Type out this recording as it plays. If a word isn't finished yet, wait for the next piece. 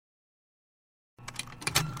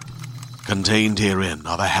Contained herein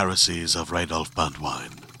are the heresies of Radolf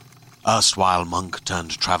Burntwine, erstwhile monk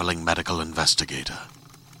turned traveling medical investigator.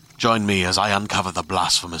 Join me as I uncover the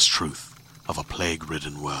blasphemous truth of a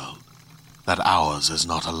plague-ridden world, that ours is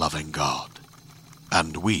not a loving God,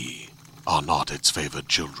 and we are not its favored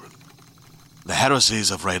children. The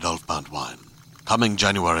heresies of Radolf Burntwine, coming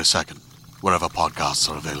January 2nd, wherever podcasts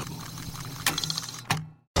are available.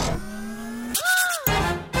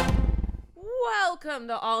 Welcome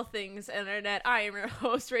to All Things Internet. I am your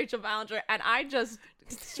host, Rachel Ballinger, and I just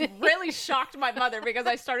really shocked my mother because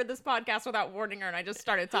I started this podcast without warning her, and I just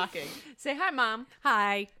started talking. Say hi, Mom.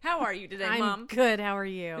 Hi. How are you today, Mom? I'm good. How are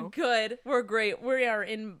you? Good. We're great. We are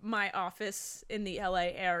in my office in the LA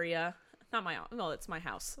area. Not my office. No, it's my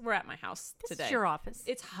house. We're at my house today. This is your office.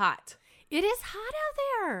 It's hot. It is hot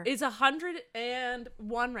out there. It's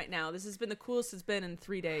 101 right now. This has been the coolest it's been in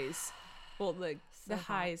 3 days. Well, the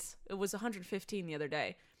highs. It was 115 the other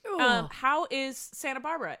day. How is Santa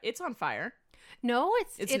Barbara? It's on fire. No,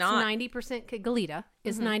 it's not. 90% Goleta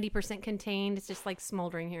is 90% contained. It's just like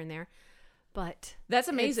smoldering here and there. But that's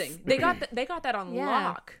amazing. They got that on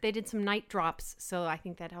lock. They did some night drops, so I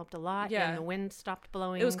think that helped a lot. Yeah. And the wind stopped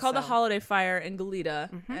blowing. It was called the Holiday Fire in Goleta,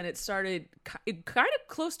 and it started kind of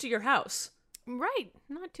close to your house. Right.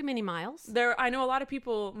 Not too many miles. I know a lot of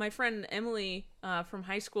people. My friend Emily from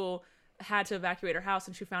high school had to evacuate her house,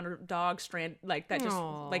 and she found her dog stranded like that, just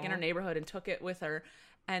like in her neighborhood, and took it with her.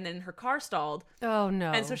 And then her car stalled. Oh,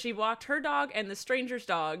 no. And so she walked her dog and the stranger's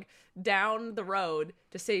dog down the road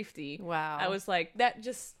to safety. Wow. I was like, that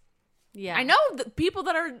just... Yeah. I know the people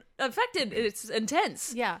that are affected. It's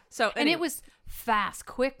intense. Yeah. So and it was fast,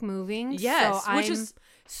 quick moving. Yes. So which I'm is...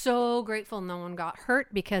 so grateful no one got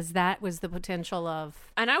hurt because that was the potential of...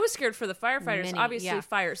 And I was scared for the firefighters. Obviously, yeah.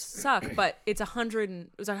 fires suck, but it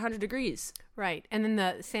was 100 degrees. Right. And then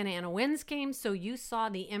the Santa Ana winds came, so you saw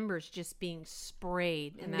the embers just being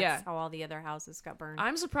sprayed, and that's how all the other houses got burned.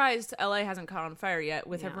 I'm surprised LA hasn't caught on fire yet,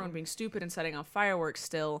 with everyone being stupid and setting off fireworks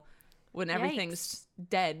still when everything's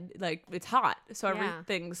dead. Like, it's hot, so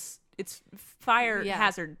everything's... It's fire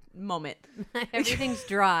hazard moment. Everything's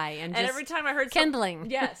dry and just every time I heard kindling.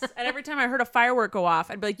 Yes. And every time I heard a firework go off,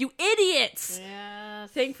 I'd be like, you idiots. Yes.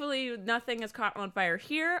 Thankfully, nothing has caught on fire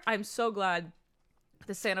here. I'm so glad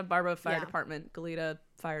the Santa Barbara Fire Department, Goleta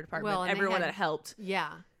Fire Department, everyone that helped. Yeah.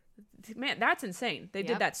 Man, that's insane. They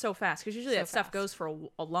did that so fast because usually that stuff goes for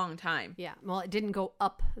a long time. Yeah. Well, it didn't go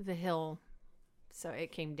up the hill, so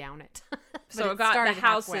it came down it. So it got the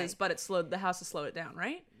houses, but the houses slowed it down,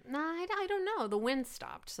 right? No, I don't know. The wind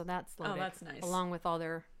stopped, so that slowed it. That's nice. Along with all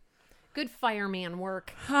their good fireman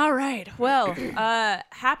work. All right. Well,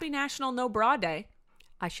 happy National No Bra Day.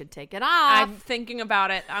 I should take it off. I'm thinking about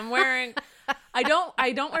it. I'm wearing... I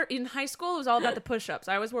don't wear... In high school, it was all about the push-ups.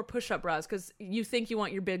 I always wore push-up bras because you think you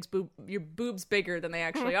want your boobs bigger than they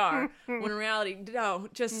actually are. When in reality, no.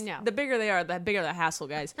 The bigger they are, the bigger the hassle,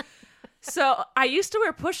 guys. So I used to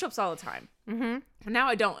wear push-ups all the time. Mm-hmm. Now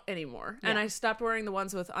I don't anymore. Yeah. And I stopped wearing the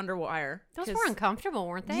ones with underwire. Those were uncomfortable,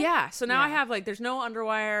 weren't they? Yeah. So now I have there's no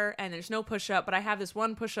underwire and there's no push-up, but I have this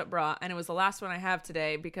one push-up bra, and it was the last one I have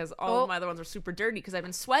today because all of my other ones are super dirty because I've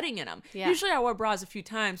been sweating in them. Yeah. Usually I wear bras a few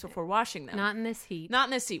times before washing them. Not in this heat. Not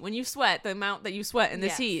in this heat. When you sweat, the amount that you sweat in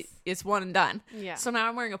this heat, it's one and done. Yeah. So now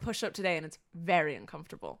I'm wearing a push-up today, and it's very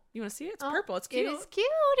uncomfortable. You want to see it? It's purple. It's cute. It is cute.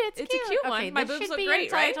 It's cute. A cute one. Okay, my boobs look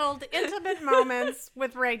great, right? Intimate Moments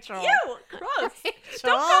with Rachel. Ew, gross.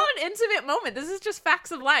 Don't call it an intimate moment. This is just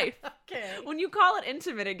facts of life. Okay. When you call it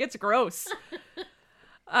intimate, it gets gross.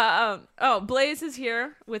 Blaze is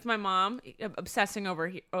here with my mom, obsessing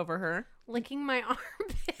over her. Licking my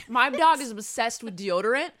armpit. My dog is obsessed with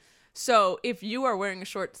deodorant. So if you are wearing a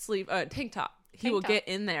short sleeve tank top, he will get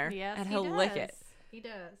in there and he'll lick it. He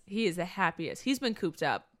does. He is the happiest. He's been cooped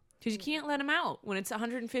up because you can't let him out when it's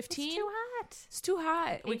 115. It's too hot. It's too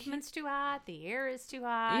hot. Pavement's too hot. The air is too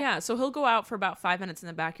hot. Yeah, so he'll go out for about 5 minutes in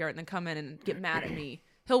the backyard and then come in and get mad at me.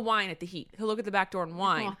 He'll whine at the heat. He'll look at the back door and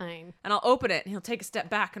whine. And I'll open it and he'll take a step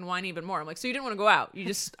back and whine even more. I'm like, so you didn't want to go out. You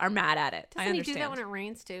just are mad at it. Doesn't he do that when it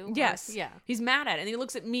rains too? Yes. Yeah. He's mad at it. And he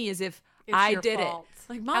looks at me as if it's I your did fault. it.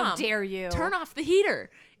 Like, Mom, how dare you? Turn off the heater.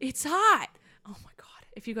 It's hot. Oh my God.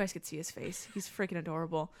 If you guys could see his face, he's freaking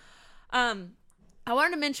adorable. I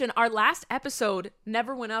wanted to mention our last episode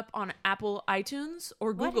never went up on Apple iTunes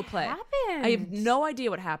or Google Play. What happened? I have no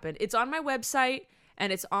idea what happened. It's on my website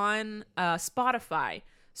and it's on Spotify.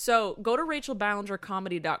 So go to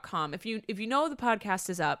RachelBallingerComedy.com. If you know the podcast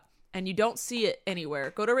is up and you don't see it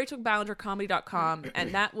anywhere, go to RachelBallingerComedy.com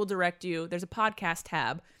and that will direct you. There's a podcast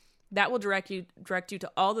tab that will direct you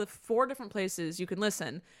to all the 4 different places you can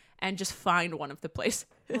listen. and just find one of the places.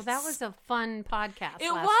 Well, that was a fun podcast.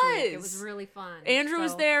 It last was. week. It was really fun. Andrew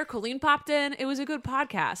was there. Colleen popped in. It was a good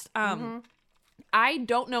podcast. I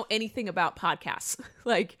don't know anything about podcasts.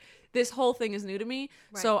 Like, this whole thing is new to me,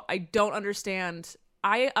 so I don't understand.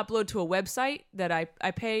 I upload to a website that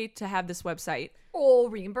I pay to have this website. Oh,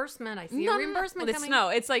 reimbursement. I see a reimbursement coming.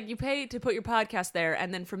 It's like you pay to put your podcast there,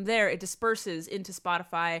 and then from there it disperses into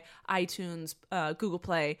Spotify, iTunes, Google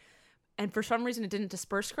Play. And for some reason it didn't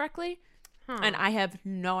disperse correctly. And I have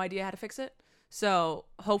no idea how to fix it. So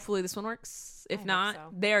hopefully this one works. If not,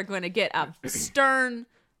 they're going to get a stern,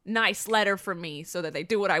 nice letter from me so that they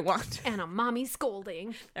do what I want. And a mommy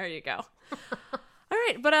scolding. There you go. All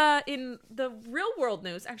right, but in the real world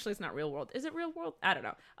news, actually it's not real world. Is it real world? I don't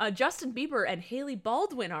know. Justin Bieber and Hailey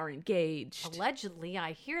Baldwin are engaged. Allegedly,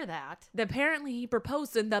 I hear that. Apparently he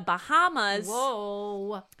proposed in the Bahamas.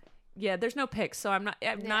 Whoa. Yeah, there's no pics, so I'm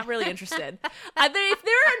not really interested. If there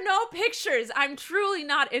are no pictures, I'm truly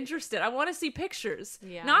not interested. I want to see pictures.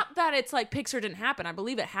 Yeah. Not that it's like picture didn't happen. I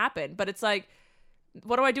believe it happened, but it's like,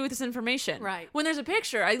 what do I do with this information? Right. When there's a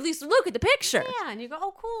picture, I at least look at the picture. Yeah, and you go,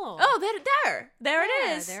 oh, cool. Oh, there it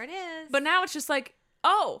is. There it is. But now it's just like,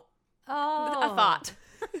 a thought.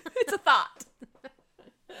 It's a thought.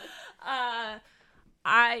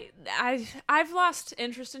 I've lost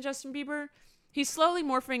interest in Justin Bieber. He's slowly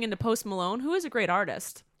morphing into Post Malone, who is a great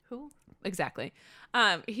artist. Who? Exactly.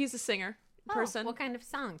 He's a singer person. What kind of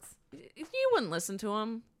songs? You wouldn't listen to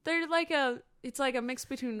him. They're like it's like a mix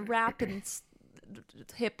between rap and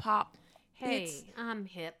hip hop. Hey, I'm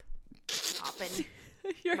hip. Hopping.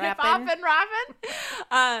 You're hip hop and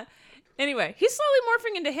rapping? Anyway, he's slowly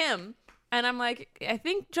morphing into him. And I'm like, I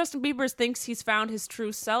think Justin Bieber thinks he's found his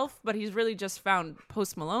true self, but he's really just found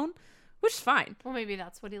Post Malone, which is fine. Well, maybe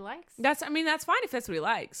that's what he likes. That's fine if that's what he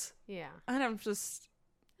likes. Yeah. And I'm just,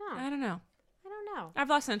 I don't know. I don't know. I've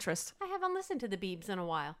lost interest. I haven't listened to the Biebs in a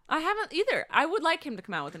while. I haven't either. I would like him to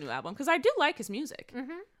come out with a new album because I do like his music.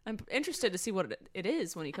 Mm-hmm. I'm interested to see what it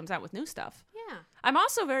is when he comes out with new stuff. Yeah. I'm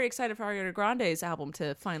also very excited for Ariana Grande's album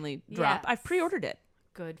to finally drop. Yes. I've pre-ordered it.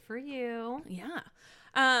 Good for you. Yeah.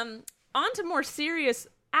 On to more serious,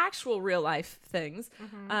 actual real life things.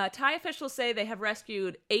 Thai officials say they have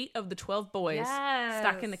rescued 8 of the 12 boys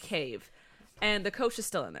stuck in the cave, and the coach is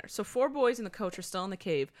still in there. So 4 boys and the coach are still in the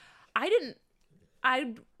cave. I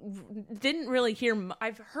didn't really hear.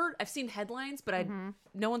 I've seen headlines, but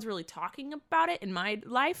no one's really talking about it in my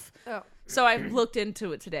life. Oh. So I looked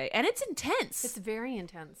into it today, and it's intense. It's very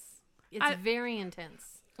intense. It's very intense.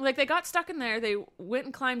 Like, they got stuck in there. They went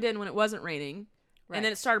and climbed in when it wasn't raining. Right. And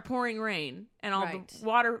then it started pouring rain, and all the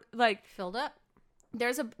water, like, filled up.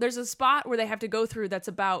 There's a spot where they have to go through that's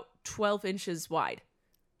about 12 inches wide.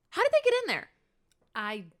 How did they get in there?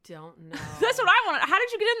 I don't know. That's what I want. How did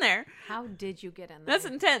you get in there? How did you get in there? That's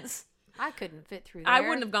intense. I couldn't fit through there. I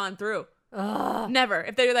wouldn't have gone through. Ugh. Never.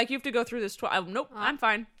 If they're like, you have to go through this 12. Nope, I'm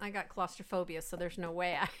fine. I got claustrophobia, so there's no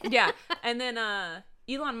way. Yeah. And then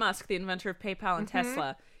Elon Musk, the inventor of PayPal and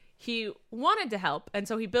Tesla, he wanted to help, and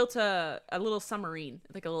so he built a little submarine,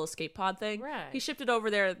 like a little escape pod thing. Right. He shipped it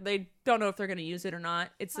over there. They don't know if they're going to use it or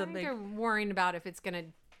not. It's I think they're worrying about if it's going to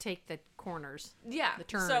take the corners. Yeah. The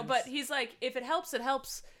turns. So, but he's like, if it helps, it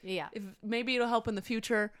helps. Yeah. If maybe it'll help in the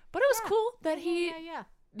future. But it was cool that he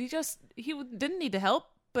didn't need to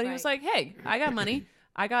help, but he was like, hey, I got money.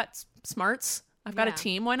 I got smarts. I've got a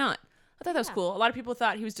team. Why not? I thought that was cool. A lot of people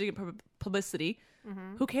thought he was doing publicity.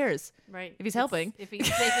 Who cares? Right. If he's helping. If he's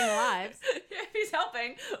saving lives. If he's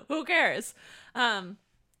helping, who cares?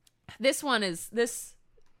 This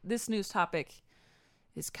news topic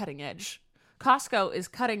is cutting edge. Costco is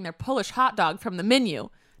cutting their Polish hot dog from the menu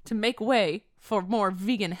to make way for more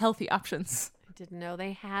vegan healthy options. I didn't know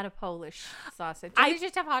they had a Polish sausage. Do they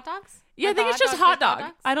just have hot dogs? Yeah, I think it's just hot dog.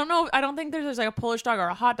 I don't know. I don't think there's like a Polish dog or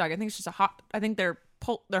a hot dog. I think it's just I think their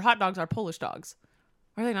hot dogs are Polish dogs.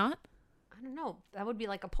 Are they not? I don't know. That would be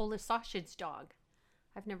like a Polish sausage dog.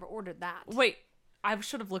 I've never ordered that. Wait, I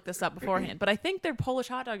should have looked this up beforehand, but I think their Polish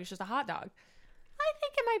hot dog is just a hot dog. I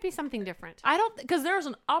think it might be something different. I don't, because there was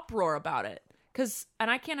an uproar about it. And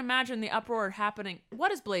I can't imagine the uproar happening.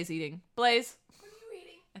 What is Blaze eating? Blaze? What are you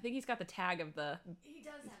eating? I think he's got the tag of the. He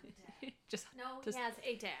does have a tag. just he has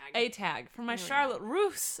a tag. A tag from my Charlotte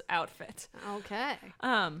Russe outfit. Okay.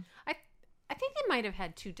 I think they might have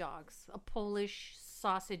had 2 dogs, a Polish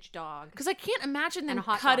sausage dog, because I can't imagine them and a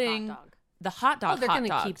hot cutting dog. the hot dog. Oh, they're going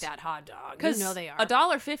to keep that hot dog. Because you know they are.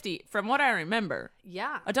 $1.50, from what I remember.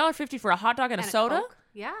 Yeah. $1.50 for a hot dog and a soda. Coke.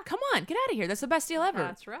 Yeah. Come on, get out of here. That's the best deal ever.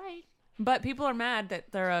 That's right. But people are mad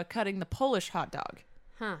that they're cutting the Polish hot dog.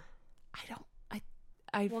 Huh. I don't.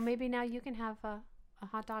 Well, maybe now you can have a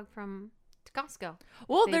hot dog from to Costco.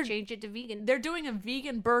 Well, they change it to vegan. They're doing a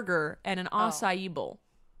vegan burger and an acai bowl.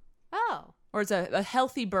 Oh. Or it's a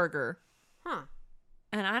healthy burger. Huh.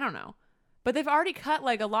 And I don't know. But they've already cut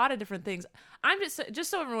like a lot of different things. I'm just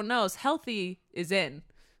so everyone knows, healthy is in.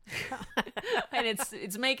 And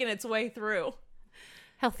it's making its way through.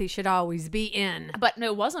 Healthy should always be in. But no,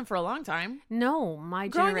 it wasn't for a long time. No, my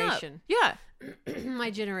Growing generation. up. Yeah.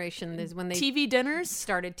 My generation is when they TV dinners.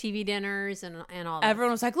 started TV dinners and all that.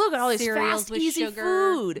 Everyone was like, look at all this Cereals fast, with easy sugar.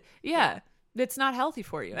 food. Yeah. It's not healthy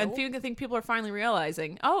for you. Nope. And I think people are finally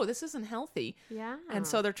realizing, oh, this isn't healthy. Yeah. And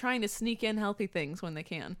so they're trying to sneak in healthy things when they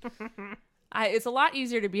can. It's a lot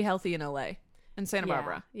easier to be healthy in LA and Santa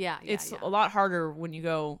Barbara. Yeah. It's a lot harder when you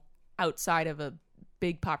go outside of a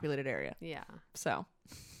big populated area. Yeah. So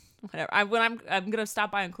whatever. I'm gonna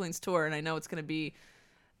stop by on Colleen's tour, and I know it's gonna be,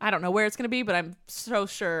 I don't know where it's gonna be, but I'm so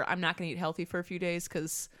sure I'm not gonna eat healthy for a few days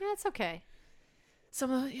because Yeah, it's okay.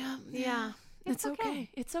 some of Yeah. it's okay.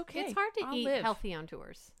 It's okay. It's hard to I'll eat live. healthy on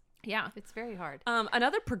tours. Yeah. It's very hard.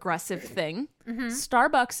 Another progressive thing,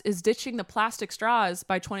 Starbucks is ditching the plastic straws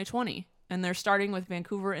by 2020, and they're starting with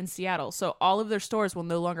Vancouver and Seattle. So all of their stores will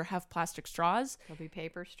no longer have plastic straws. There'll be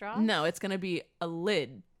paper straws? No, it's going to be a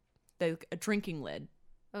lid, a drinking lid.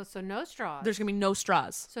 Oh, so no straws. There's going to be no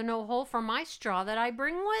straws. So no hole for my straw that I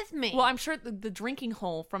bring with me. Well, I'm sure the drinking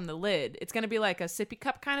hole from the lid, it's going to be like a sippy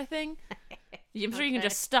cup kind of thing. I'm sure you can Okay.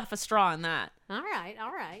 just stuff a straw in that. All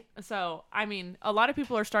right. So, I mean, a lot of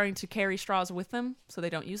people are starting to carry straws with them so they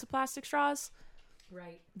don't use the plastic straws.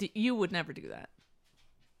 Right. You would never do that.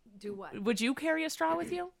 Do what? Would you carry a straw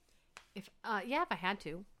with you? If I had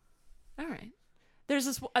to. All right. There's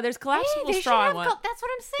collapsible Hey, they straw. should have that's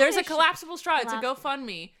what I'm saying. There's They a should- collapsible straw. It's a Collapsible.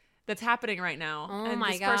 GoFundMe that's happening right now. Oh and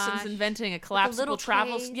my this person's gosh. inventing a With a collapsible little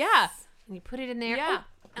travel. case, Yeah. And you put it in there. Yeah.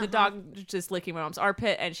 Oh, The dog just licking my mom's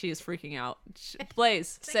armpit, and she is freaking out.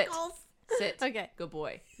 Blaze, sit. Tickles. Sit. Okay. Good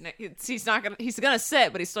boy. No, he's gonna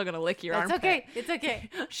sit, but he's still gonna lick your It's armpit. okay. It's okay.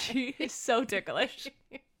 She is so ticklish.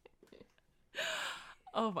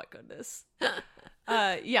 Oh my goodness.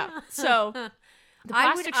 Yeah. So the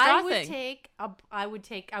plastic straw thing. I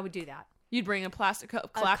would do that. You'd bring a plastic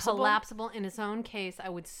Collapsible. collapsible. Collapsible in its own case. I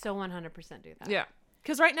would so 100% do that. Yeah.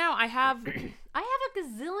 Because right now I have I have a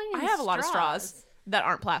gazillion. I have a lot of straws that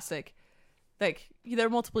aren't plastic. Like they're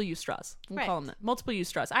multiple use straws. We'll Right. call them that. Multiple use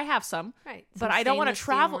straws. I have some. Right. But Some I don't want to stainless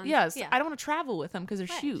steel travel. ones. Yes. Yeah. I don't want to travel with them because they're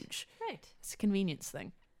Right. huge. Right. It's a convenience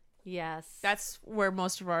thing. Yes. That's where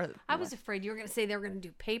most of our. I was afraid you were going to say they were going to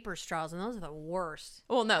do paper straws, and those are the worst.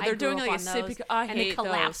 Well, no, I they're grew doing up like a on those, sippy. I and they hate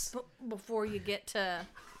collapse those. before you get to.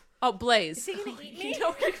 Oh, Blaze. Is he gonna eat me?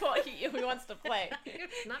 No, he won't eat you. He wants to play.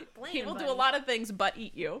 Not playing. He will do buddy. a lot of things but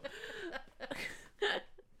eat you.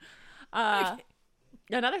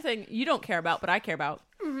 Another thing you don't care about, but I care about.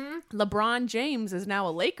 Mm-hmm. LeBron James is now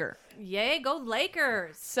a Laker. Yay, go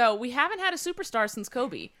Lakers! So we haven't had a superstar since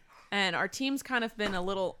Kobe. And our team's kind of been a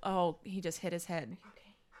little... Oh, he just hit his head.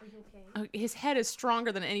 Are you okay? Oh, his head is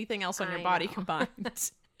stronger than anything else on your I body know. combined.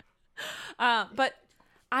 But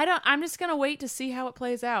I'm just going to wait to see how it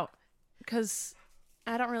plays out. Because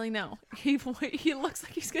I don't really know. He looks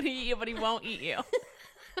like he's going to eat you, but he won't eat you.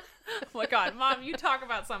 Oh my God. Mom, you talk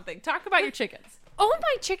about something. Talk about your chickens. Oh,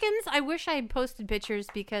 my chickens! I wish I had posted pictures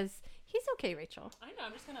because he's okay, Rachel. I know.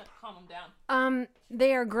 I'm just going to calm him down.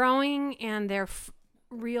 They are growing and their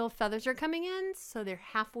real feathers are coming in, so they're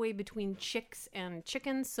halfway between chicks and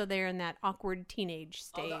chickens. So they're in that awkward teenage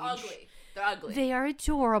stage. Oh, they're ugly. They're ugly. They are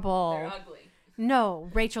adorable. They're ugly. No,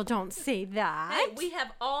 Rachel, don't say that. Hey, we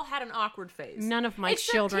have all had an awkward phase. None of my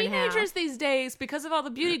Except children teenagers have. these days, because of all the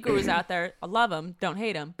beauty gurus out there. I love them, don't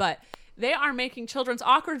hate them, but they are making children's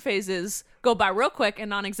awkward phases go by real quick and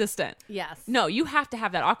non-existent. Yes. No, you have to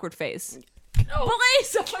have that awkward phase. Oh.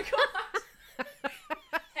 Blaze! Oh my God!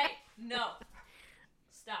 Hey, no.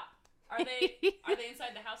 Stop. Are they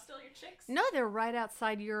inside the house still, your chicks? No, they're right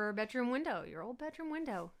outside your bedroom window, your old bedroom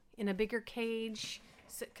window, in a bigger cage,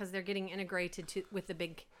 because they're getting integrated with the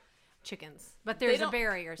big chickens. But there's a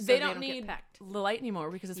barrier, so they don't need get pecked. the light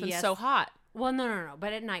anymore because it's been Yes. so hot. Well, no.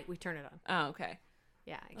 But at night we turn it on. Oh, okay.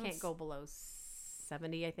 Yeah, it can't go below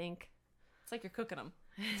 70, I think. It's like you're cooking them.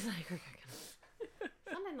 It's like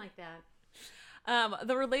something like that.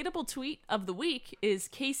 The relatable tweet of the week is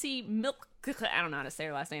Casey Milk. I don't know how to say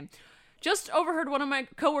her last name. Just overheard one of my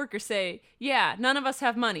coworkers say, "Yeah, none of us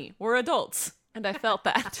have money. We're adults," and I felt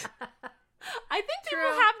that. I think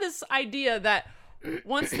people have this idea that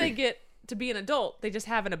once they get to be an adult, they just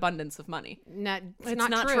have an abundance of money. It's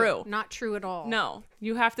not true. Not true at all. No,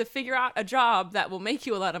 you have to figure out a job that will make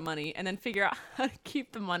you a lot of money, and then figure out how to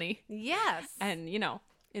keep the money Yes. and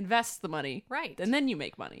invest the money. Right. And then you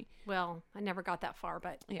make money. Well, I never got that far,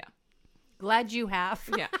 but Yeah. Glad you have.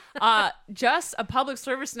 Yeah. Just a public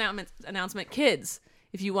service announcement. Kids,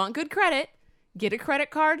 if you want good credit, get a credit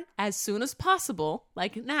card as soon as possible,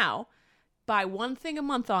 like now. Buy one thing a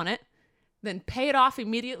month on it, then pay it off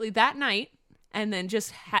immediately that night, and then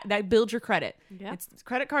just that builds your credit. Yeah.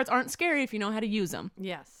 Credit cards aren't scary if you know how to use them.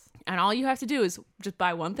 Yes. And all you have to do is just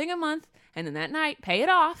buy one thing a month, and then that night, pay it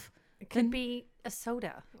off. It could be a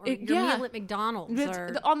soda or your yeah. meal at McDonald's.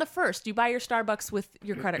 Or... On the first, you buy your Starbucks with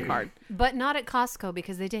your credit card. But not at Costco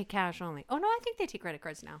because they take cash only. Oh, no, I think they take credit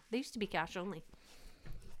cards now. They used to be cash only.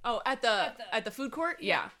 Oh, at the food court?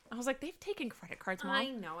 Yeah. I was like, they've taken credit cards, Mom. I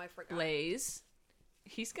know, I forgot. Blaze.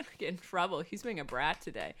 He's going to get in trouble. He's being a brat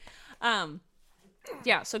today.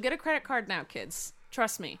 Yeah, so get a credit card now, kids.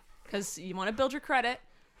 Trust me. Because you want to build your credit.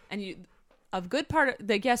 And a good part of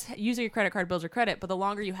using your credit card builds your credit, but the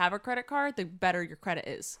longer you have a credit card, the better your credit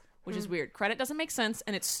is, which is weird. Credit doesn't make sense,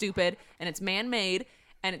 and it's stupid, and it's man-made,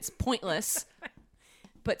 and it's pointless.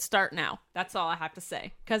 But start now. That's all I have to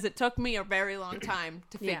say. Because it took me a very long time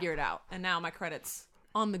to figure it out. And now my credit's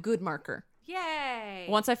on the good marker. Yay!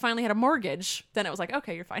 Once I finally had a mortgage, then it was like,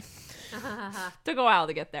 okay, you're fine. Took a while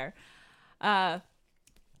to get there.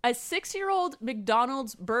 A 6-year-old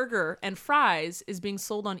McDonald's burger and fries is being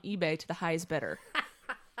sold on eBay to the highest bidder.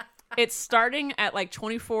 It's starting at like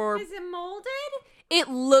 24. Is it molded? It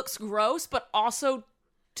looks gross, but also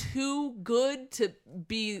too good to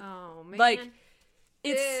be like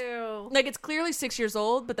it's Ew. like it's clearly 6 years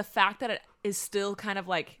old, but the fact that it is still kind of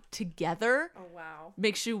like together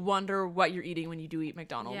makes you wonder what you're eating when you do eat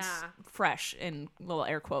McDonald's fresh in little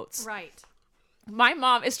air quotes. Right. My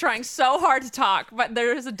mom is trying so hard to talk, but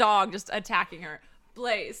there is a dog just attacking her.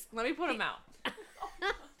 Blaze, let me put him out.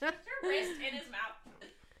 Your wrist in his mouth.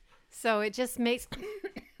 So it just makes,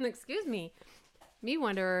 excuse me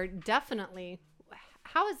wonder definitely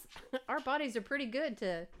how is our bodies are pretty good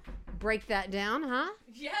to break that down, huh?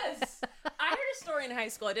 Yes. I heard a story in high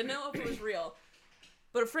school. I didn't know if it was real,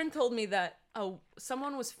 but a friend told me that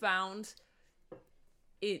someone was found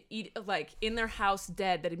in their house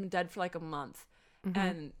dead that had been dead for like a month.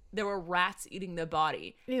 And there were rats eating the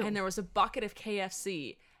body. Ew. And there was a bucket of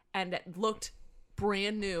KFC and it looked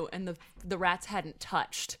brand new and the rats hadn't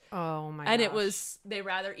touched. Oh my And gosh. it was, they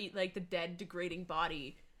rather eat like the dead degrading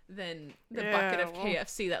body than the bucket of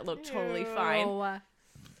KFC that looked totally fine.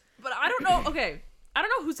 But I don't know. Okay. I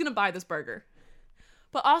don't know who's going to buy this burger.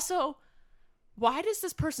 But also, why does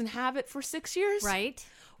this person have it for 6 years? Right.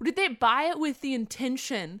 Or did they buy it with the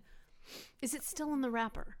intention? Is it still in the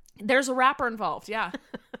wrapper? There's a wrapper involved, yeah.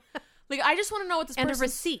 Like, I just want to know what this And person's... a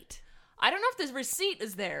receipt. I don't know if this receipt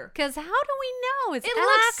is there. Because how do we know? It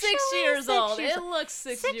looks 6 actually years 6 old. years It looks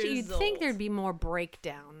 6 years You'd old. think there'd be more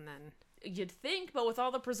breakdown then. You'd think, but with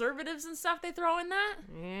all the preservatives and stuff they throw in that?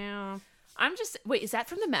 Yeah. I'm just... Wait, is that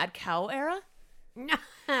from the Mad Cow era?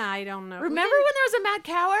 I don't know. Remember when there was a Mad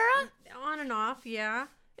Cow era? On and off, yeah.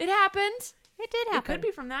 It happened. It did happen. It could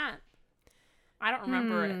be from that. I don't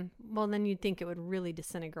remember it. Well, then you'd think it would really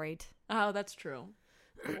disintegrate. Oh, that's true.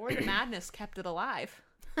 Or the madness kept it alive.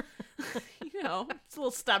 You know, it's a little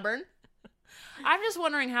stubborn. I'm just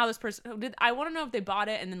wondering how this person... I want to know if they bought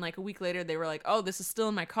it and then like a week later they were like, oh, this is still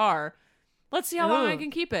in my car. Let's see how long I can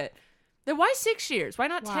keep it. Then why 6 years? Why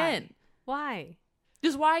not 10? Why?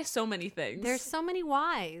 Just why so many things? There's so many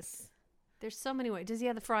whys. There's so many ways. Does he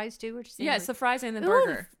have the fries too? Or just Yeah, it's the fries and the Ooh,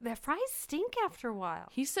 burger. The fries stink after a while.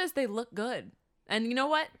 He says they look good. And you know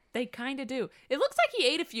what? They kind of do. It looks like he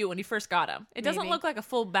ate a few when he first got them. It doesn't Maybe. look like a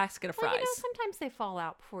full basket of Well, fries. sometimes they fall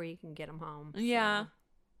out before you can get them home. Yeah. So.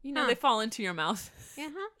 You know, they fall into your mouth.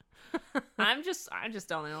 Uh-huh. I just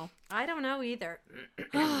don't know. I don't know either.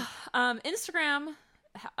 Instagram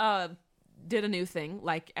did a new thing,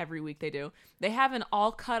 like every week they do. They have an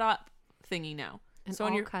all cut up thingy now. And so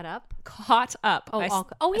when all you're cut up? caught up. Oh, yes,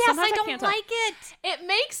 sometimes I don't can't like talk. it. It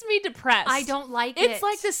makes me depressed. I don't like it. It's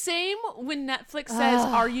like the same when Netflix says,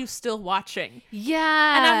 "Are you still watching?"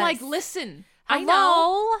 Yeah. And I'm like, listen, I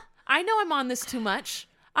know I'm on this too much.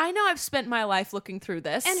 I know I've spent my life looking through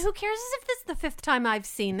this. And who cares if this is the 5th time I've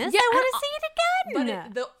seen this? Yeah, I want and to see it again.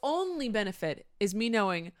 But the only benefit is me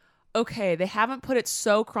knowing, okay, they haven't put it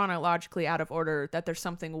so chronologically out of order that there's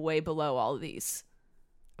something way below all of these.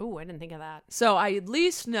 Oh, I didn't think of that. So I at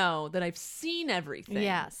least know that I've seen everything.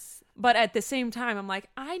 Yes. But at the same time, I'm like,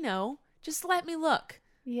 I know. Just let me look.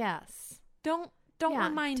 Yes. Don't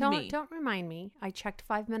remind me. Don't remind me. I checked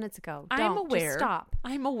 5 minutes ago. I'm Don't. aware. Just stop.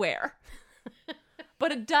 I'm aware.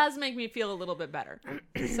 But it does make me feel a little bit better.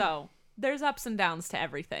 So there's ups and downs to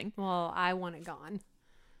everything. Well, I want it gone.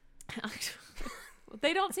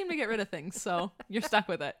 They don't seem to get rid of things, so you're stuck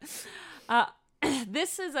with it.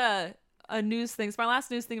 This is a a news thing. It's my last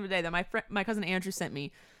news thing of the day that my cousin Andrew sent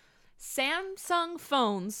me. Samsung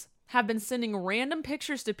phones have been sending random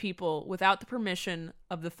pictures to people without the permission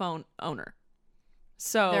of the phone owner.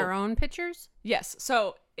 So Their own pictures? yes.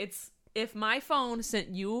 So it's if my phone sent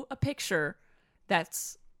you a picture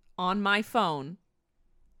that's on my phone,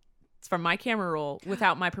 it's from my camera roll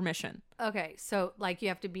without my permission. Okay, so like you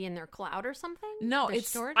have to be in their cloud or something? No, Their it's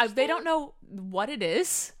storage they thing? don't know what it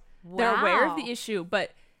is. They're aware of Wow. the issue,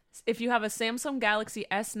 but if you have a Samsung Galaxy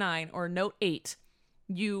S9 or Note 8,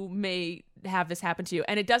 you may have this happen to you.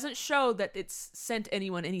 And it doesn't show that it's sent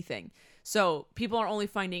anyone anything. So people are only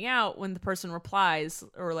finding out when the person replies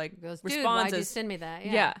or like Goes, dude, responds why'd you as, send me that?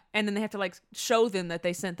 yeah. And then they have to like show them that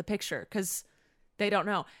they sent the picture because they don't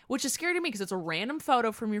know, which is scary to me because it's a random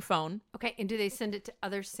photo from your phone. Okay, and do they send it to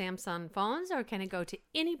other Samsung phones or can it go to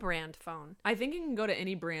any brand phone? I think it can go to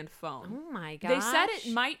any brand phone. Oh my gosh. They said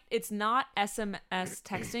it's not SMS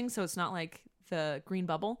texting, so it's not like the green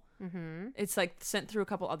bubble. Mm-hmm. It's like sent through a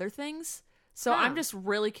couple other things. So Huh. I'm just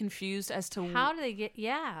really confused as to How do they get,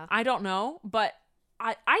 yeah. I don't know, but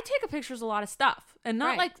I take pictures of a lot of stuff and not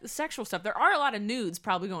Right. like sexual stuff. There are a lot of nudes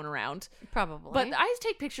probably going around, Probably. but I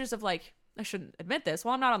take pictures of like, I shouldn't admit this.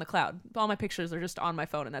 Well, I'm not on the cloud. All my pictures are just on my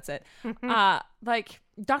phone and that's it. Like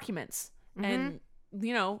documents and,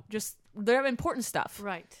 you know, just they're important stuff.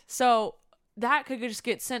 Right. So that could just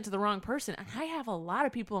get sent to the wrong person. And I have a lot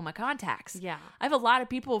of people in my contacts. Yeah. I have a lot of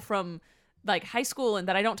people from like high school and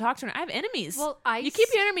that I don't talk to. I have enemies. Well, you keep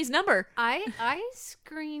your enemy's number. I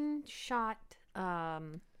screenshot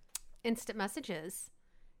instant messages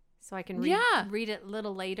so I can read it a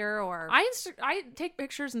little later or I take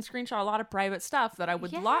pictures and screenshot a lot of private stuff that I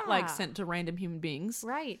would not like Yeah. sent to random human beings.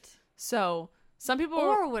 right. So some people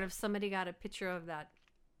Or what if somebody got a picture of that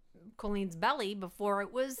Colleen's belly before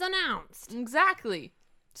it was announced? exactly.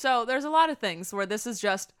 So there's a lot of things where this is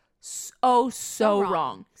just so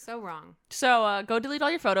wrong. So wrong. So go delete all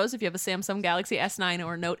your photos if you have a Samsung Galaxy S9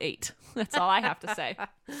 or Note 8. That's all I have to say.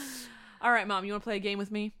 All right, Mom, you want to play a game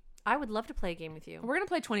with me? I would love to play a game with you. We're going to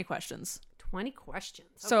play 20 questions. 20 questions.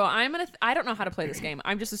 So I'm going to I don't know how to play this game.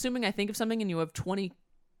 I'm just assuming I think of something and you have 20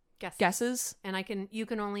 guesses. And you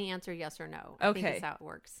can only answer yes or no. Okay. I think that's how it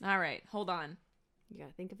works. All right, hold on. You got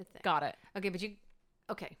to think of a thing. Got it.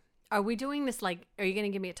 Okay. Are we doing this like, are you going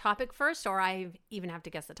to give me a topic first or I even have to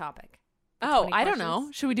guess the topic? Oh, 20 I don't know.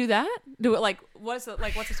 questions? Should we do that? Do it like what's the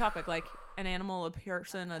topic? Like an animal, a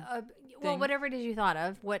person, Well, thing? whatever it is you thought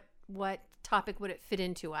of, what topic would it fit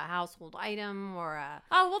into? A household item or a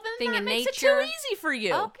Oh, well then thing that in makes nature? it too easy for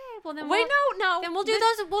you. Okay, well then Wait, no. Then we'll do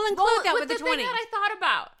those. We'll include that with the 20. thing that I thought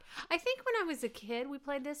about. I think when I was a kid, we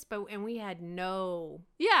played this, and we had no.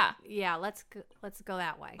 Yeah. Yeah, let's go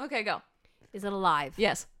that way. Okay, go. Is it alive?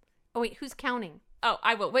 Yes. Oh wait, who's counting? Oh,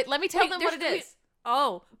 I will. Wait, let me tell Wait, them what it there's- is.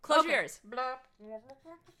 Oh, Close okay. your ears.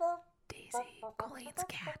 Daisy, Colleen's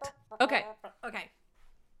cat. Okay. Okay.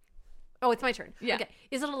 Oh, it's my turn. Yeah. Okay.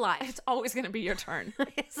 Is it alive? It's always going to be your turn.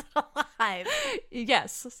 Is it alive?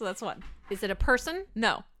 Yes. So that's one. Is it a person?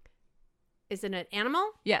 No. Is it an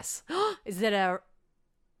animal? Yes. Is it a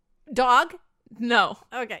dog? No.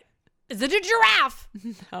 Okay. Is it a giraffe?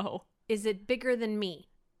 No. Is it bigger than me?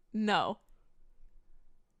 No.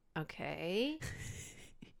 Okay.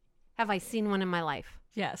 Have I seen one in my life?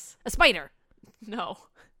 Yes. A spider. No.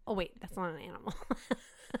 Oh wait, that's not an animal.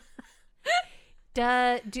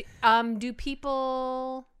 Do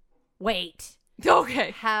people wait?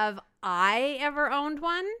 Okay. Have I ever owned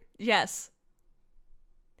one? Yes.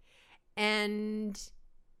 And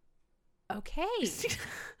okay.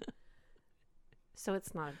 So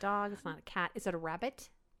it's not a dog, it's not a cat. Is it a rabbit?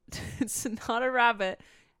 It's not a rabbit.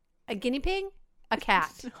 A guinea pig? A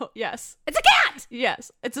cat. No. Yes. It's a cat!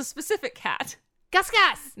 Yes. It's a specific cat. Gus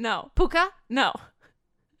Gus! No. Puka? No.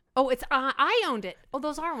 Oh, it's I owned it. Oh,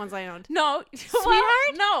 those are ones I owned. No.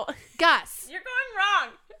 Sweetheart? No. Gus. You're going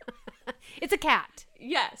wrong. It's a cat.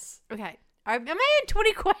 Yes. Okay. Am I at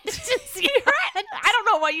 20 questions yet? I don't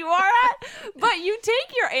know what you are at, but you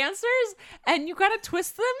take your answers and you kind of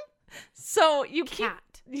twist them. So you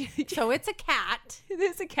Cat. keep. So it's a cat. It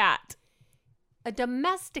is a cat. A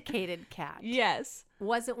domesticated cat. Yes.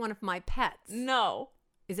 Was it one of my pets? No.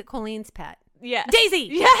 Is it Colleen's pet? Yes. Daisy!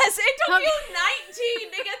 Yes. It took Okay. you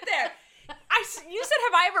 19 to get there. You said,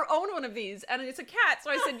 have I ever owned one of these? And it's a cat. So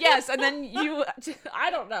I said yes. And then you, I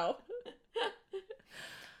don't know.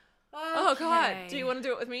 Oh, God. Do you want to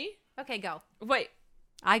do it with me? Okay, go. Wait.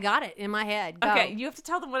 I got it in my head. Go. Okay. You have to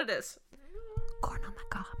tell them what it is. Corn on the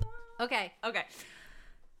cob. Okay. Okay.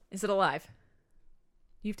 Is it alive?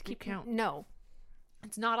 You have to keep count. No.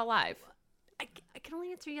 It's not alive. I can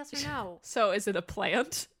only answer yes or no. So is it a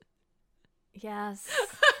plant? Yes.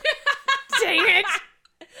 Dang it.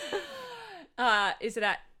 Is it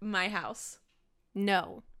at my house?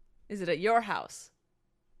 No. Is it at your house?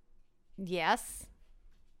 Yes.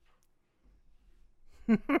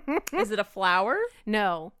 Is it a flower?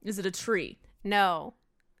 No. Is it a tree? No.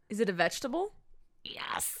 Is it a vegetable?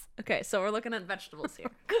 Yes. Okay, so we're looking at vegetables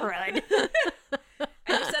here. Good. And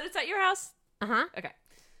you said it's at your house? Uh-huh. Okay.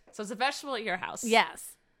 So it's a vegetable at your house.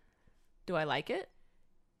 Yes. Do I like it?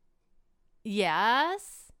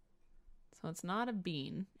 Yes. So it's not a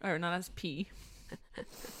bean. Or not a pea.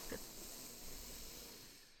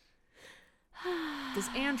 Does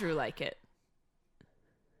Andrew like it?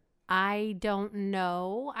 I don't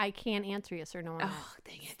know. I can't answer yes or no on that. Oh,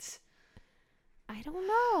 dang it. I don't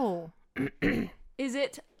know. Is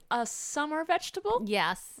it a summer vegetable?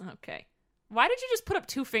 Yes. Okay. Why did you just put up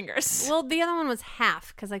 2 fingers? Well, the other one was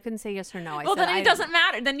half because I couldn't say yes or no. I Well, said then it doesn't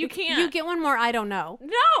matter. Then you can't. You get one more. I don't know.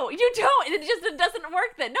 No, you don't. It doesn't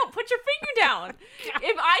work then. No, put your finger down.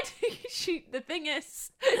 If I, the thing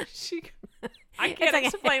is, I can't like-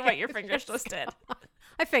 explain what your fingers just did.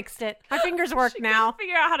 I fixed it. My fingers work She now. couldn't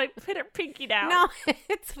figure out how to put her pinky down. No,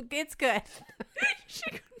 it's good. She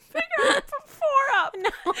couldn't figure out how to put 4 up.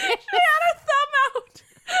 No, She had her thumb out.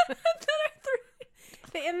 And then her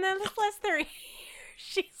 3. and then the last 3.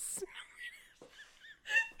 She's You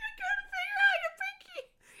couldn't figure out your pinky.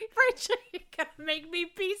 Rachel, you're gonna make me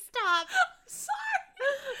pee. Stop. Sorry.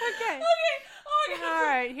 Okay. Okay. Oh my God. All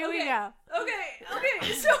right, here we Okay. go.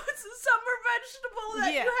 Okay. So it's a summer vegetable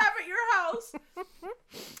that Yeah. you have at your house.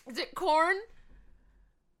 Is it corn?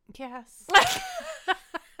 Yes. I did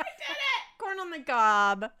it. Corn on the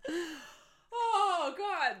cob. Oh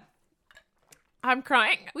God. I'm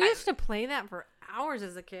crying. We used to play that for hours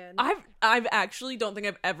as a kid. I've actually don't think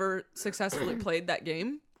I've ever successfully played that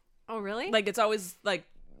game. Oh, really? Like it's always like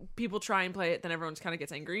people try and play it, then everyone kind of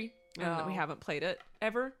gets angry, and we Oh. haven't played it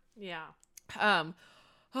ever. Yeah.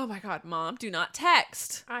 Oh my God, Mom, do not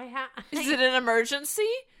text. Is it an emergency?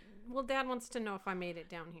 Well, Dad wants to know if I made it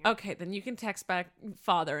down here. Okay, then you can text back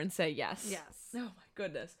Father and say yes. Yes. Oh my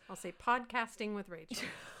goodness. I'll say podcasting with Rachel.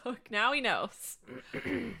 Now he knows.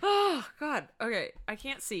 Oh God. Okay, I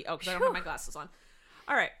can't see. Oh, because I don't have my glasses on.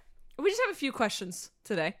 All right, we just have a few questions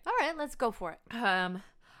today. All right, let's go for it.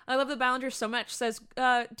 I love the Ballinger so much. Says,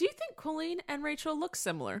 do you think Colleen and Rachel look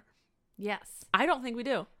similar? Yes. I don't think we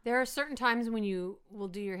do. There are certain times when you will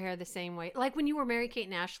do your hair the same way. Like when you were Mary Kate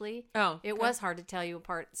and Ashley. Oh, It okay. was hard to tell you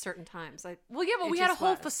apart certain times. Well, yeah, but It we had a just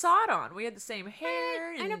whole was. facade on. We had the same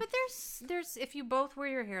hair. I know, and- but there's if you both wear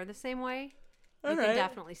your hair the same way, you All can right.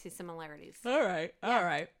 definitely see similarities. All right.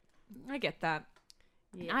 I get that.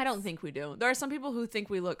 Yes. I don't think we do. There are some people who think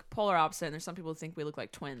we look polar opposite, and there's some people who think we look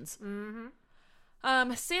like twins. Mm-hmm.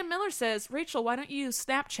 Sam Miller says, Rachel, why don't you use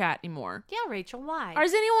Snapchat anymore? Yeah, Rachel, why?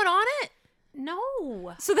 Is anyone on it?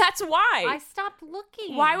 No. So that's why. I stopped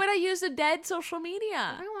looking. Why would I use a dead social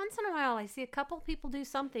media? Every once in a while I see a couple people do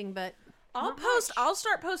something, but I'll not post. much. I'll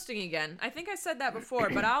start posting again. I think I said that before,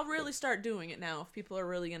 but I'll really start doing it now if people are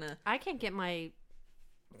really gonna. I can't get my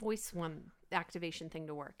voice one activation thing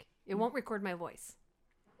to work. It won't record my voice.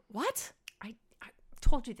 What? I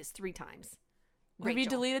told you this 3 times. Have you Rachel.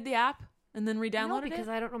 deleted the app and then re-downloaded No, because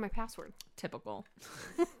it? I don't know my password. Typical.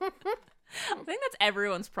 I think that's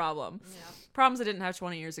everyone's problem. Problems I didn't have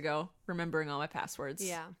 20 years ago, remembering all my passwords.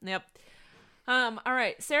 Yeah. Yep. All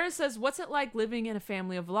right. Sarah says, what's it like living in a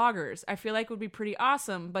family of vloggers? I feel like it would be pretty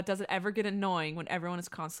awesome, but does it ever get annoying when everyone is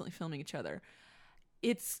constantly filming each other?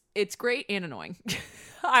 It's great and annoying.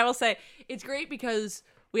 I will say it's great because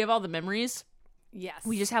we have all the memories. Yes.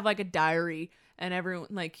 We just have like a diary, and everyone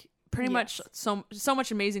like pretty much so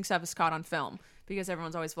much amazing stuff is caught on film because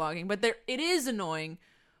everyone's always vlogging. But it is annoying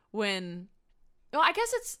when, well, I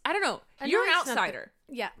guess it's, I don't know. You're an Annoying's not the- outsider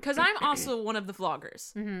Yeah. because I'm also one of the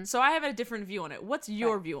vloggers, so I have a different view on it. What's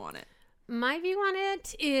your view on it? My view on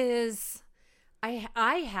it is I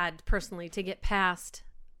had personally to get past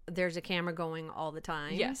there's a camera going all the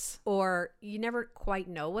time. Yes. Or you never quite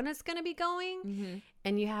know when it's going to be going.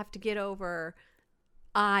 And you have to get over,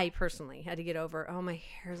 I personally had to get over, oh, my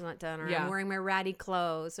hair's not done, or Yeah. I'm wearing my ratty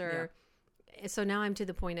clothes, or so now I'm to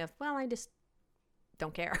the point of, well, I just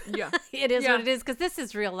don't care. Yeah. It is Yeah. what it is, because this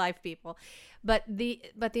is real life, people. But the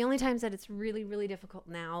only times that it's really, really difficult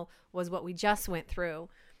now was what we just went through,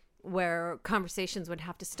 where conversations would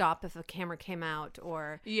have to stop if a camera came out,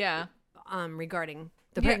 or Yeah. regarding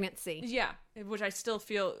the Yeah. pregnancy. Yeah, which I still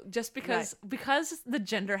feel just because the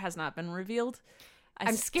gender has not been revealed.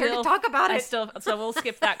 I'm scared to talk about it. So we'll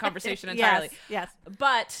skip that conversation entirely. Yes.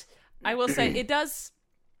 But I will say it does,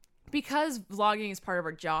 because vlogging is part of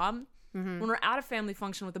our job. When we're at a family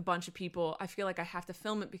function with a bunch of people, I feel like I have to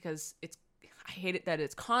film it because I hate it that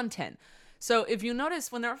it's content. So if you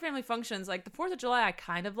notice when there are family functions, like the 4th of July, I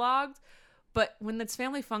kind of vlogged. But when it's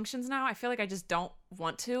family functions now, I feel like I just don't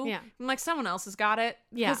want to. Yeah. I'm like, someone else has got it.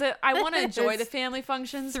 Yeah. Because I want to enjoy the There's family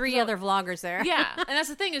functions. 3 So- other vloggers there. Yeah. And that's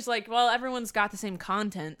the thing is like, well, everyone's got the same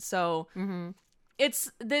content. So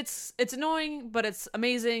it's annoying, but it's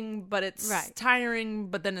amazing, but it's Right. tiring,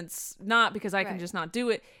 but then it's not because I can Right. just not do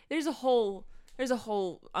it. There's a whole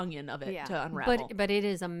onion of it to unravel. But it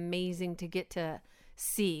is amazing to get to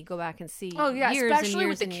go back and see. Oh, yeah, years especially and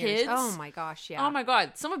with years the and years. kids. Oh my gosh, yeah. Oh my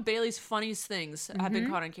God. Some of Bailey's funniest things have been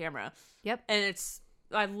caught on camera. Yep. And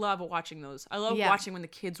I love watching those. I love Yeah. watching when the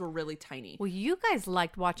kids were really tiny. Well, you guys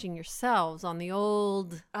liked watching yourselves on the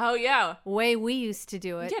old Oh, yeah. way we used to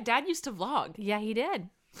do it. Yeah, Dad used to vlog. Yeah, he did.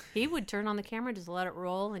 He would turn on the camera, just let it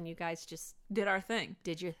roll, and you guys just Did our thing.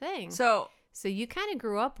 did your thing. So, So you kind of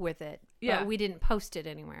grew up with it, Yeah. but we didn't post it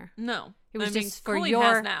anywhere. no. It was I mean, just for Colleen your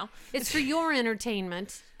has now. It's for your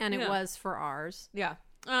entertainment, and it Yeah. was for ours. Yeah.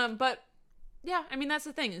 But yeah, I mean that's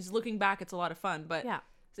the thing is looking back, it's a lot of fun. But Yeah.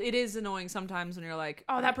 it is annoying sometimes when you're like,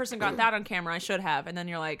 oh, that person got that on camera, I should have, and then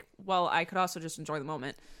you're like, well, I could also just enjoy the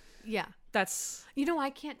moment. Yeah. That's You know, I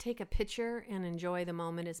can't take a picture and enjoy the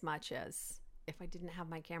moment as much as if I didn't have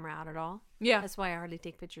my camera out at all. yeah. That's why I hardly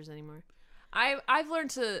take pictures anymore. I've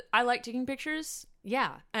learned I like taking pictures,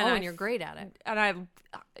 Yeah. And and I- you're great at it.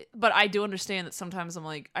 but I do understand that sometimes I'm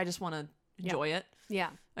like, I just want to enjoy it. Yeah.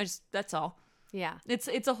 That's all. Yeah.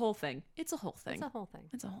 It's a whole thing. It's a whole thing. It's a whole thing.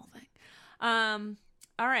 It's a whole thing.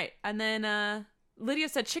 All right, and then Lydia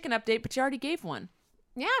said chicken update, but you already gave one.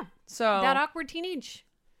 Yeah. So That awkward teenage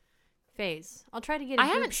phase. I'll try to get a I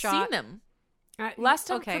group haven't shot. seen them. Alright, Last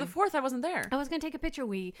time okay. for the 4th, I wasn't there. I was going to take a picture.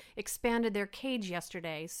 We expanded their cage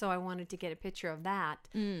yesterday, so I wanted to get a picture of that,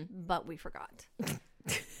 but we forgot.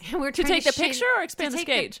 And we're To trying take the shade- picture or expand to the take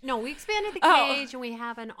cage? No, we expanded the Oh. cage, and we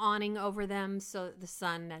have an awning over them so the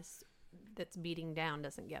sun that's beating down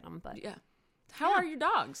doesn't get them. But Yeah. How are your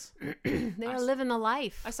dogs? they are living the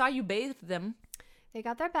life. I saw you bathe them. They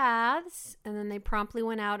got their baths, and then they promptly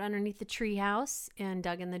went out underneath the treehouse and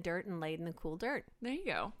dug in the dirt and laid in the cool dirt. There you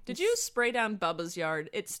go. Did you spray down Bubba's yard?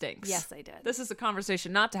 It stinks. Yes, I did. This is a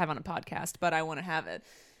conversation not to have on a podcast, but I want to have it.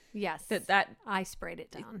 Yes, That I sprayed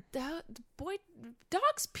it down. boy,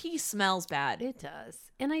 dog's pee smells bad. It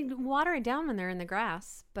does, and I water it down when they're in the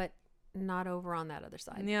grass, but not over on that other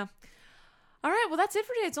side. Yeah. All right. Well, that's it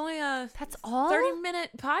for today. It's only a That's all.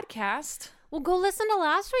 30-minute podcast. Well, go listen to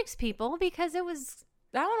last week's people because it was.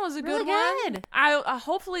 That one was a Really good one. good. I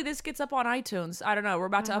hopefully this gets up on iTunes. I don't know. We're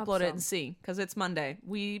about to I hope upload so. it and see because it's Monday.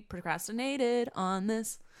 We procrastinated on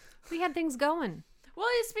this. We had things going. Well,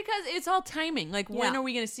 it's because it's all timing. Like, when Yeah. are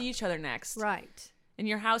we going to see each other next? Right. And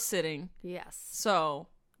you're house sitting, Yes. so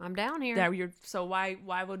I'm down here.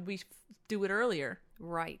 why would we do it earlier?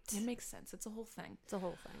 Right. It makes sense. It's a whole thing. It's a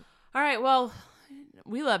whole thing. All right. Well,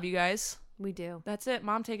 we love you guys. We do. That's it.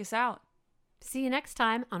 Mom, take us out. See you next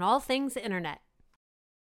time on All Things Internet.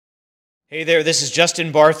 Hey there, this is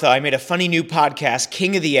Justin Bartha. I made a funny new podcast,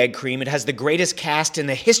 King of the Egg Cream. It has the greatest cast in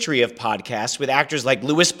the history of podcasts with actors like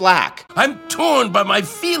Louis Black, I'm torn by my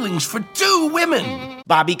feelings for two women.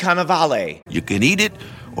 Bobby Cannavale, You can eat it,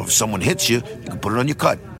 or if someone hits you, you can put it on your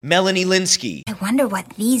cut. Melanie Linsky, I wonder what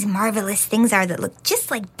these marvelous things are that look just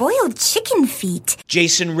like boiled chicken feet.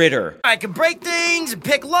 Jason Ritter, I can break things and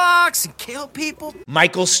pick locks and kill people.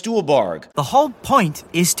 Michael Stuhlbarg, The whole point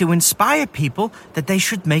is to inspire people that they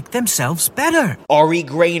should make themselves better. Ari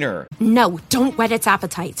Grainer, No, don't whet its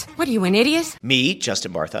appetite. What are you, an idiot? me,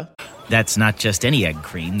 Justin Bartha, That's not just any egg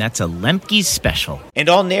cream, that's a Lemke's special. and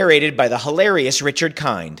all narrated by the hilarious Richard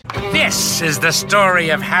Kind. This is the story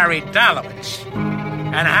of Harry Dalowitz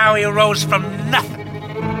and how he rose from nothing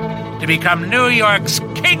to become New York's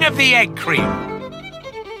King of the Egg Cream.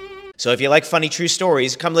 So if you like funny true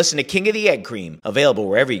stories, come listen to King of the Egg Cream, available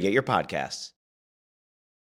wherever you get your podcasts.